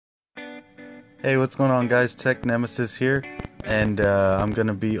Hey, what's going on, guys? Tech Nemesis here, and I'm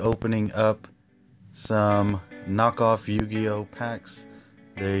gonna be opening up some knockoff Yu-Gi-Oh packs.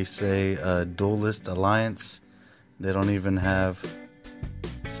 They say Duelist Alliance. They don't even have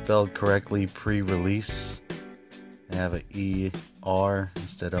spelled correctly pre-release. They have an E-R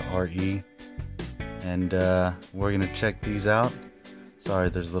instead of R-E, and we're gonna check these out. Sorry,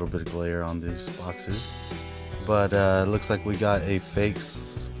 there's a little bit of glare on these boxes, but it looks like we got a fake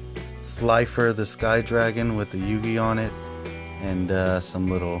Slifer the Sky Dragon with the Yugi on it, and some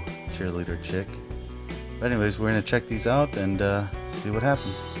little cheerleader chick. But anyways, we're gonna check these out and see what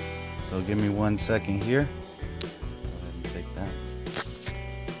happens. So give me 1 second here. Go ahead and take that.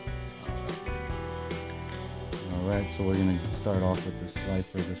 Alright, so we're gonna start off with the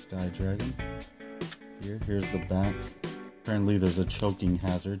Slifer the Sky Dragon. Here's the back. Apparently there's a choking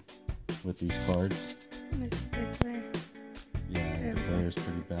hazard with these cards. Yeah, the glare is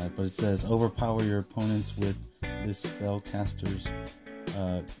pretty bad, but it says overpower your opponents with this spellcaster's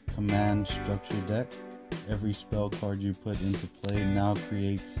command structure deck. Every spell card you put into play now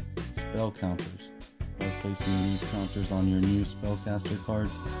creates spell counters. By placing these counters on your new spellcaster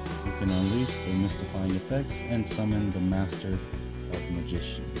cards, you can unleash the mystifying effects and summon the Master of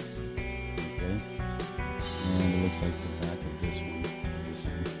Magicians. Okay, and it looks like the back of this one is the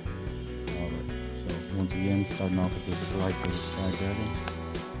same. Alright, so once again, starting off with this Slifer the Sky Dragon.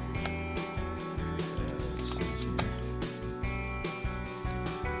 Let's see here.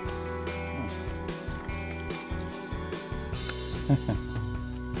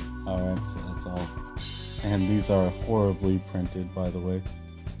 Alright, so that's all. And these are horribly printed, by the way.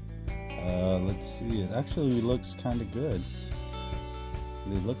 Let's see, it actually looks kind of good.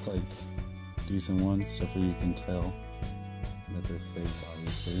 They look like decent ones, except for you can tell that they're fake,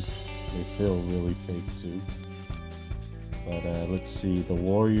 obviously. They feel really fake too. But let's see, the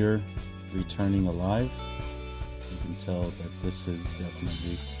Warrior returning alive. You can tell that this is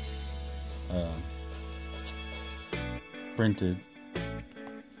definitely printed.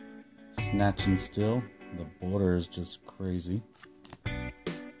 Snatch and Still. The border is just crazy.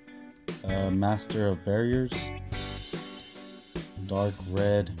 Master of Barriers. Dark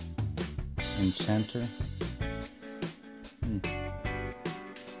Red Enchanter.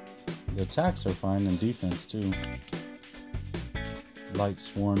 The attacks are fine, and defense too. Light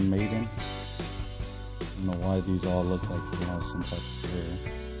Sworn Maiden. I don't know why these all look like they have some type of rare.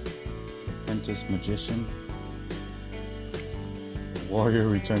 Apprentice Magician. Warrior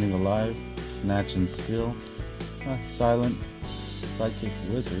returning alive. Snatch and Steal. Silent Psychic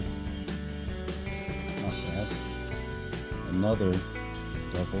Wizard. Not bad. Another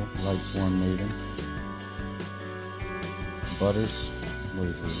Devil. Light Sworn Maiden. Butter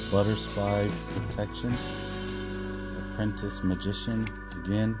Spy Protection. Apprentice Magician.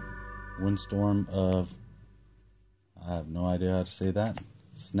 Again. Windstorm of... I have no idea how to say that.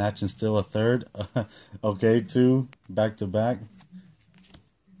 Snatch and Steal a third. Okay, two. Back to back.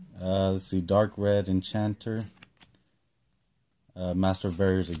 Let's see. Dark Red Enchanter. Master of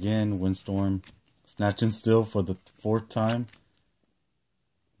Barriers again. Windstorm. Snatch and Steal for the 4th time.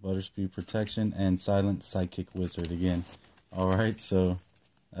 Butterspeed Protection. And Silent Psychic Wizard again. Alright, so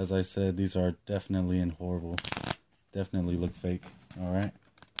as I said, these are definitely in horrible. Definitely look fake. Alright.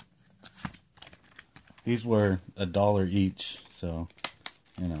 These were $1 each, so,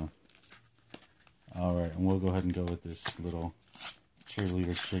 you know. Alright, and we'll go ahead and go with this little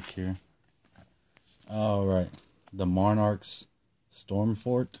cheerleader chick here. Alright, the Monarch's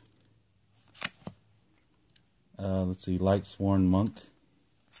Stormfort. Let's see, Light Sworn Monk.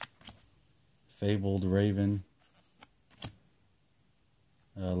 Fabled Raven.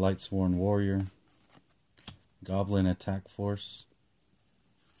 Light Sworn Warrior. Goblin Attack Force.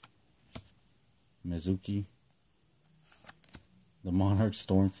 Mizuki. The Monarch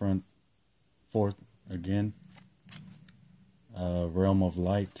Stormfront 4th again. Realm of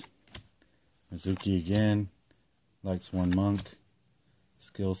Light. Mizuki again. Light Sworn Monk.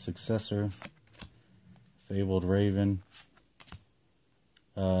 Skill Successor. Fabled Raven.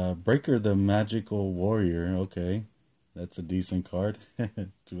 Breaker the Magical Warrior. Okay, that's a decent card.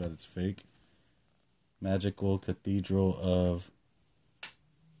 Too bad it's fake. Magical Cathedral of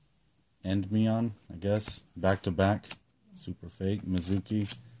Endmion, I guess. Back to back. Super fake.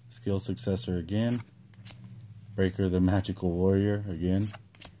 Mizuki. Skill Successor again. Breaker the Magical Warrior again.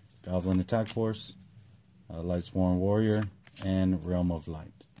 Goblin Attack Force. Light Sworn Warrior. And Realm of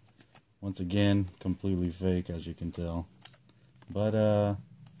Light. Once again, completely fake, as you can tell. But,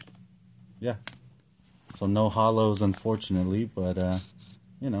 yeah. So no hollows, unfortunately, but,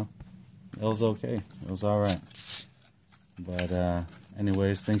 you know, it was okay. It was alright. But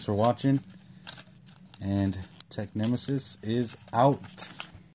anyways, thanks for watching. And Tech Nemesis is out.